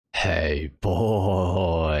Hey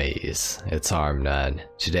boys, it's HarmNone.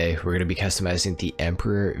 Today we're going to be customizing the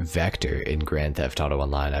Emperor Vectre in Grand Theft Auto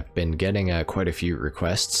Online. I've been getting quite a few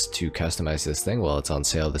requests to customize this thing while it's on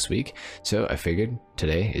sale this week, so I figured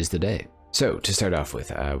today is the day. So to start off with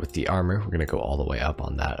the armor, we're going to go all the way up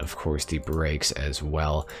on that. Of course, the brakes as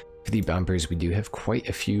well. For the bumpers, we do have quite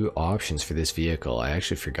a few options for this vehicle. I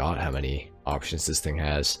actually forgot how many options this thing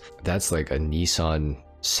has. That's like a Nissan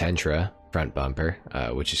Sentra front bumper,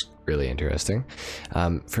 which is really interesting.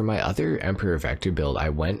 For my other Emperor Vectre build, I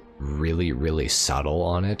went really subtle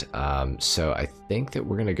on it, so I think that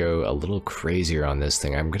we're gonna go a little crazier on this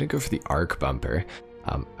thing. I'm gonna go for the arc bumper.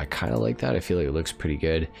 I kind of like that. I feel like it looks pretty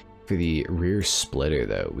good. For the rear splitter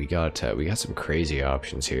though, we got some crazy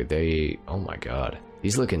options here. Oh my god,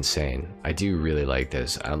 these look insane. I do really like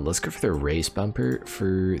this. Let's go for the race bumper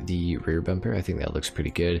for the rear bumper. I think that looks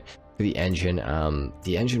pretty good. For the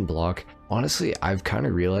engine block, honestly, I've kind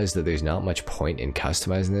of realized that there's not much point in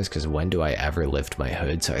customizing this because when do I ever lift my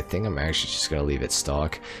hood? So I think I'm actually just gonna leave it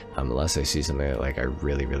stock, unless I see something that like I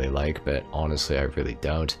really like, but honestly I really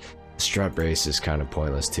don't. Strut brace is kind of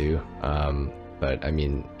pointless too, but I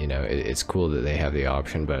mean, you know, it's cool that they have the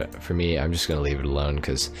option, but for me, I'm just gonna leave it alone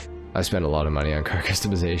because I spend a lot of money on car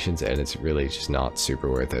customizations and it's really just not super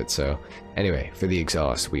worth it. So anyway, for the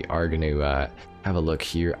exhaust, we are going to have a look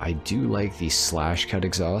here. I do like the slash cut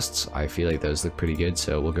exhausts. I feel like those look pretty good,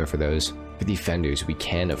 so we'll go for those. For the fenders, we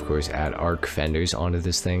can of course add arc fenders onto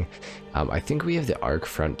this thing. I think we have the arc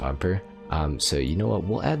front bumper, so you know what,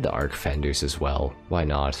 we'll add the arc fenders as well. Why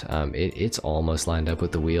not? It's almost lined up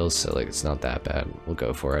with the wheels, so like it's not that bad. We'll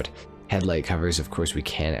go for it. Headlight covers, of course we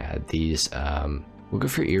can add these. We'll go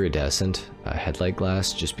for iridescent headlight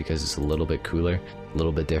glass just because it's a little bit cooler, a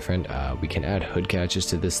little bit different. We can add hood catches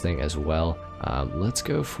to this thing as well. Let's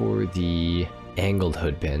go for the angled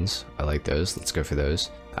hood pins. I like those. Let's go for those.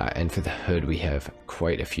 And for the hood, we have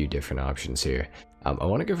quite a few different options here. I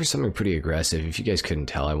want to go for something pretty aggressive. If you guys couldn't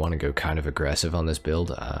tell, I want to go kind of aggressive on this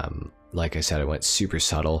build. Like I said, I went super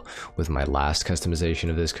subtle with my last customization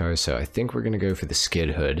of this car, so I think we're going to go for the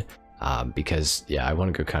skid hood. Because yeah, I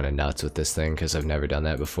want to go kind of nuts with this thing because I've never done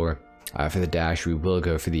that before. For the dash, we will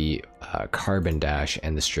go for the carbon dash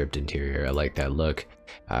and the stripped interior. I like that look.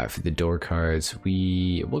 For the door cards,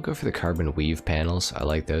 we'll go for the carbon weave panels. I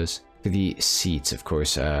like those. For the seats, of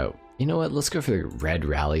course, you know what, let's go for the red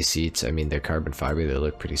rally seats. I mean, they're carbon fiber, they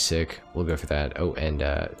look pretty sick. We'll go for that. Oh, and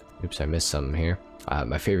oops, I missed something here.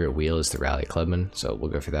 My favorite wheel is the Rally Clubman, so we'll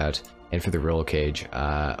go for that. And for the roll cage,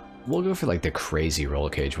 we'll go for like the crazy roll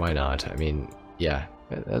cage. Why not? I mean, yeah,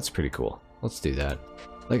 that's pretty cool. Let's do that.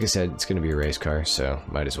 Like I said, it's going to be a race car, so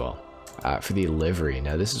might as well. For the livery,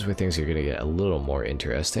 now this is where things are going to get a little more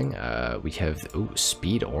interesting. We have, ooh,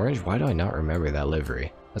 speed orange. Why do I not remember that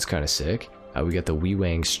livery? That's kind of sick. We got the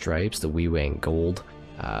Wee-Wang stripes, the Wee-Wang gold,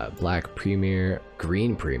 black premier,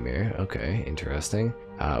 green premier. Okay, interesting.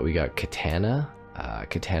 We got katana,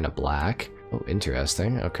 katana black. Oh,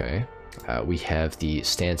 interesting. Okay. We have the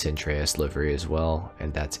Stance Andreas livery as well,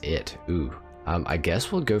 and that's it. Ooh. I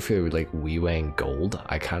guess we'll go for like Wee-Wang gold.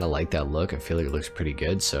 I kind of like that look. I feel like it looks pretty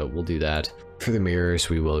good, so we'll do that. For the mirrors,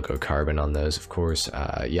 we will go carbon on those, of course.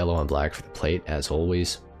 Yellow and black for the plate, as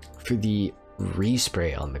always. For the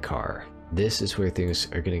respray on the car, this is where things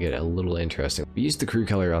are going to get a little interesting. We used the crew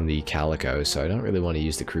color on the calico, so I don't really want to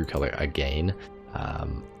use the crew color again.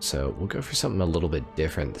 So we'll go for something a little bit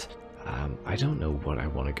different. I don't know what I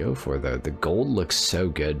want to go for though. The gold looks so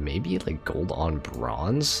good. Maybe like gold on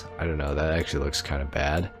bronze? I don't know. That actually looks kind of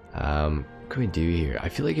bad. What can we do here? I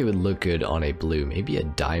feel like it would look good on a blue. Maybe a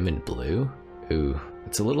diamond blue? Ooh,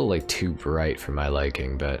 it's a little like too bright for my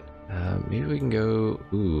liking, but maybe we can go...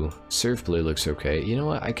 Ooh, surf blue looks okay. You know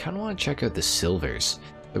what? I kind of want to check out the silvers.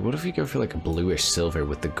 Like, what if we go for like a bluish silver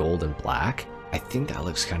with the gold and black? I think that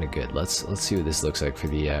looks kind of good. Let's see what this looks like for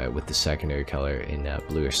the with the secondary color in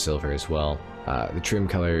bluish silver as well. The trim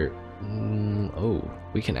color, oh,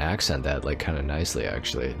 we can accent that like kind of nicely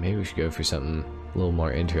actually. Maybe we should go for something a little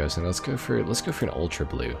more interesting. Let's go for an ultra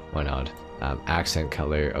blue. Why not? Accent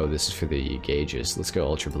color. Oh, this is for the gauges. Let's go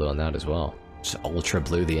ultra blue on that as well. Just ultra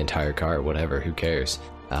blue the entire car. Whatever. Who cares?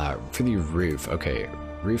 For the roof, okay.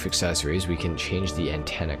 Roof accessories, we can change the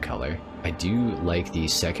antenna color. I do like the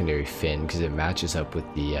secondary fin because it matches up with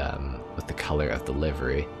the color of the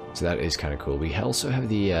livery, so that is kind of cool. We also have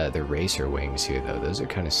the racer wings here though. Those are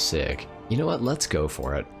kind of sick. You know what? Let's go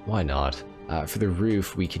for it. Why not? For the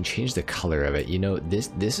roof, we can change the color of it. You know,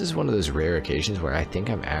 this is one of those rare occasions where I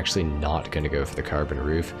think I'm actually not going to go for the carbon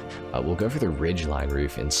roof. We'll go for the ridgeline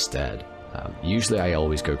roof instead. Usually I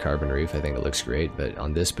always go carbon roof. I think it looks great, but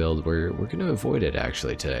on this build we're going to avoid it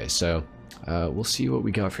actually today. So We'll see what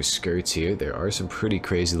we got for skirts here. There are some pretty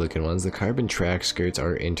crazy looking ones. The carbon track skirts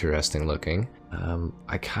are interesting looking.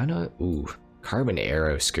 Carbon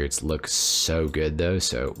arrow skirts look so good though,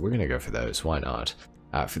 so we're gonna go for those. Why not?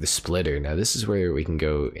 For the splitter, now this is where we can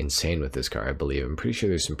go insane with this car, I believe. I'm pretty sure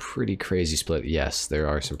there's some pretty crazy split. Yes, there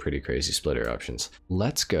are some pretty crazy splitter options.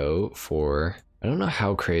 Let's go for, I don't know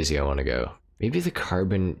how crazy I want to go. Maybe the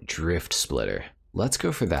carbon drift splitter. Let's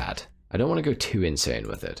go for that. I don't want to go too insane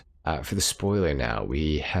with it. For the spoiler now,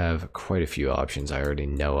 we have quite a few options I already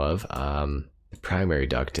know of. The primary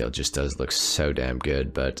ducktail just does look so damn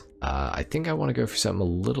good, but I think I want to go for something a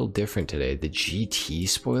little different today. The GT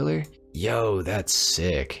spoiler? Yo, that's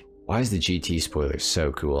sick. Why is the GT spoiler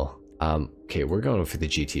so cool? Okay, we're going for the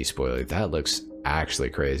GT spoiler. That looks actually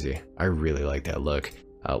crazy. I really like that look.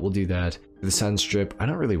 We'll do that. For the sun strip, I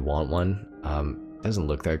don't really want one. Doesn't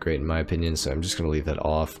look that great in my opinion, so I'm just going to leave that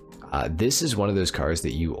off. This is one of those cars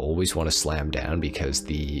that you always want to slam down because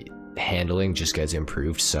the handling just gets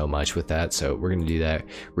improved so much with that, so we're going to do that.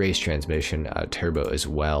 Race transmission, turbo as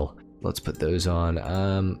well. Let's put those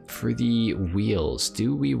on. For the wheels,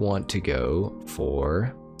 do we want to go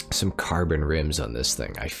for some carbon rims on this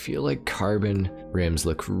thing? I feel like carbon rims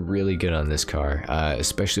look really good on this car,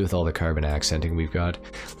 especially with all the carbon accenting we've got.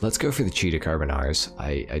 Let's go for the cheetah carbon R's.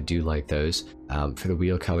 I do like those. For the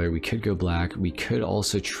wheel color, we could go black. We could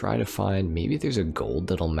also try to find, maybe there's a gold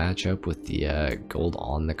that'll match up with the gold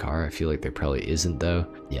on the car. I feel like there probably isn't though.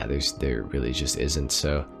 Yeah, there really just isn't,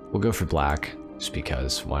 so we'll go for black. Just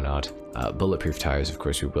because, why not? Bulletproof tires, of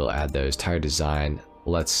course we will add those. Tire design,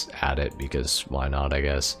 let's add it because why not, I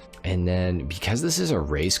guess. And then because this is a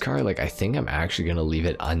race car, like I think I'm actually gonna leave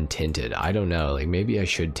it untinted. I don't know, like maybe I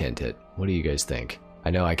should tint it. What do you guys think? I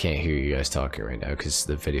know I can't hear you guys talking right now because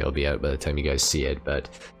the video will be out by the time you guys see it, but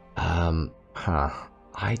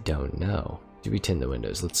I don't know. Do we tint the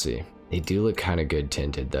windows? Let's see. They do look kind of good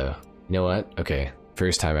tinted though. You know what? Okay,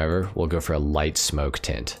 first time ever, we'll go for a light smoke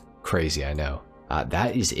tint. Crazy, I know.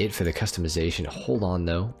 That is it for the customization. Hold on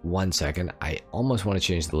though, 1 second. I almost want to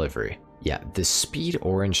change the livery. Yeah, the speed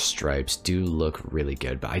orange stripes do look really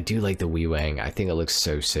good, but I do like the wee wang. I think it looks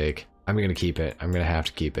so sick. I'm gonna keep it. I'm gonna have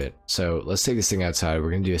to keep it. So let's take this thing outside.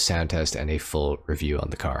 We're gonna do a sound test and a full review on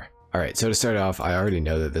the car. All right, so to start off, I already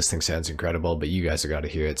know that this thing sounds incredible, but you guys have got to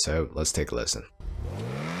hear it, so let's take a listen.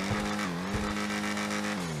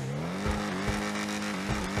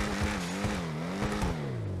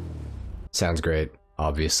 Sounds great,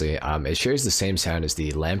 obviously. It shares the same sound as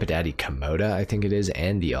the Lampadaddy Komoda, I think it is,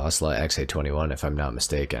 and the Ocelot XA21, if I'm not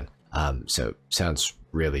mistaken. So sounds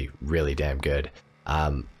really, really damn good.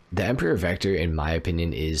 The Emperor Vectre, in my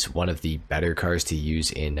opinion, is one of the better cars to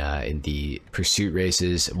use in the pursuit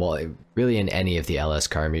races. Well, really in any of the LS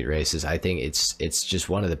car meet races. I think it's just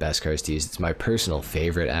one of the best cars to use. It's my personal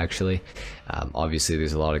favorite, actually. Obviously,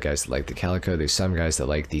 there's a lot of guys that like the Calico. There's some guys that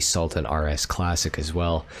like the Sultan RS Classic as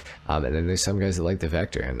well. And then there's some guys that like the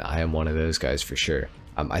Vectre, and I am one of those guys for sure.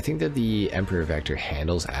 I think that the Emperor Vectre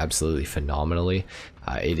handles absolutely phenomenally.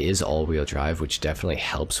 It is all-wheel drive, which definitely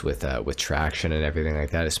helps with traction and everything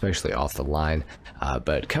like that, especially off the line.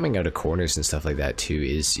 But coming out of corners and stuff like that too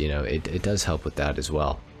is, you know, it does help with that as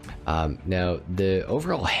well. Now, the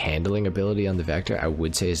overall handling ability on the Vectre, I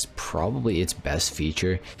would say, is probably its best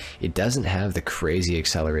feature. It doesn't have the crazy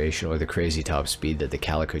acceleration or the crazy top speed that the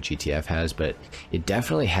Calico GTF has, but it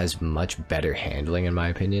definitely has much better handling, in my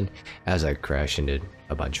opinion, as I crash into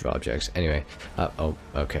a bunch of objects. Anyway, oh,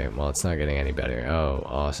 okay, well, it's not getting any better. Oh,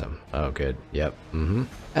 awesome. Oh, good. Yep.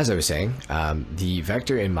 As I was saying, the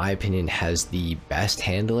Vectre, in my opinion, has the best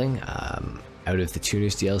handling out of the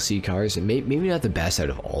Tuners DLC cars. And maybe not the best out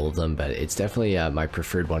of all of them, but it's definitely my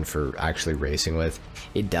preferred one for actually racing with.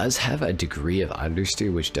 It does have a degree of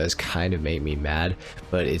understeer, which does kind of make me mad,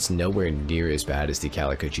 but it's nowhere near as bad as the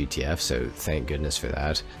Calico GTF, so thank goodness for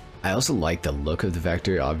that. I also like the look of the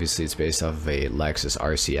Vectre. Obviously, it's based off of a Lexus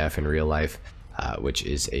RCF in real life, which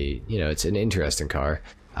is a, you know, it's an interesting car.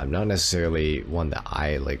 Not necessarily one that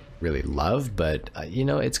I like really love, but you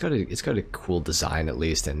know, it's got a cool design at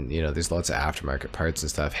least, and you know, there's lots of aftermarket parts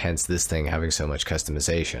and stuff. Hence, this thing having so much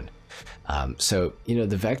customization. So you know,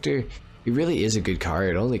 the Vectre, it really is a good car.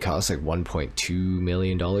 It only costs like $1.2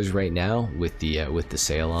 million right now with the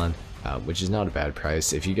sale on, which is not a bad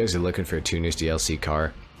price. If you guys are looking for a Tuners DLC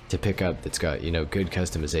car to pick up that's got, you know, good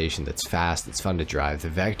customization, that's fast, that's fun to drive, the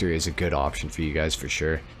Vectre is a good option for you guys for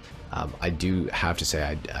sure. I do have to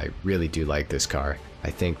say I really do like this car. I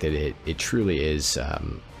think that it truly is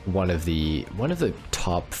one of the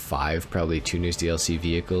top 5 probably Tuners DLC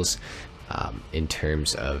vehicles in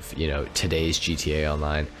terms of, you know, today's GTA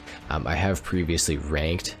Online. I have previously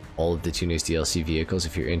ranked all of the Tuners DLC vehicles.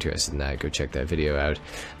 If you're interested in that, go check that video out.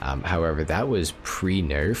 However, that was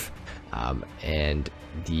pre-nerf, and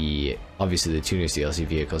obviously the Tuners DLC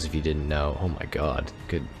vehicles, if you didn't know, oh my god,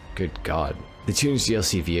 good god. The Tuners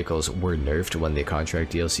DLC vehicles were nerfed when the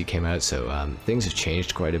Contract DLC came out, so things have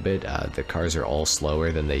changed quite a bit. The cars are all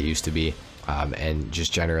slower than they used to be, and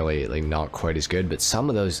just generally like not quite as good. But some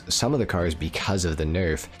of the cars, because of the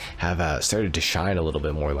nerf, have started to shine a little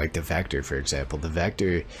bit more, like the Vectre, for example. The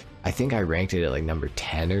Vectre, I think I ranked it at like number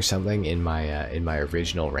 10 or something in my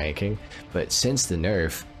original ranking, but since the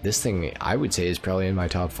nerf, this thing I would say is probably in my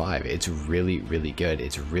top 5. It's really good.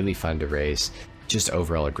 It's really fun to race. Just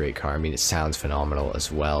overall a great car. I mean, it sounds phenomenal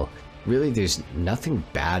as well. Really, there's nothing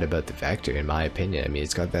bad about the Vectre in my opinion. I mean,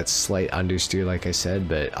 it's got that slight understeer like I said,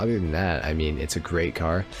 but other than that, I mean, it's a great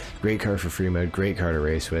car for free mode, great car to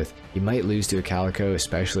race with. You might lose to a Calico,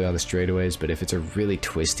 especially on the straightaways, but if it's a really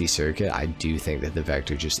twisty circuit, I do think that the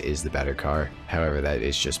Vectre just is the better car. However, that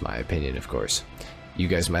is just my opinion, of course. You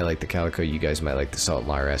guys might like the Calico, you guys might like the Salt and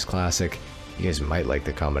Lire S Classic, you guys might like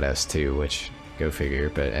the Comet S2, which, go figure,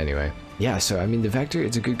 but anyway. Yeah, so I mean, the Vectre,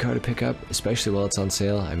 it's a good car to pick up, especially while it's on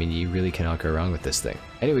sale. I mean, you really cannot go wrong with this thing.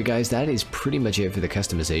 Anyway guys, that is pretty much it for the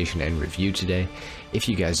customization and review today. If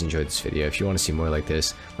you guys enjoyed this video, if you want to see more like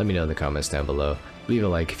this, let me know in the comments down below. Leave a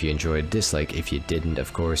like if you enjoyed, dislike if you didn't,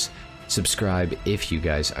 of course. Subscribe if you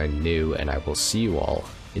guys are new, and I will see you all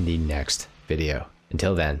in the next video.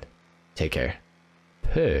 Until then, take care.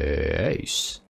 Peace.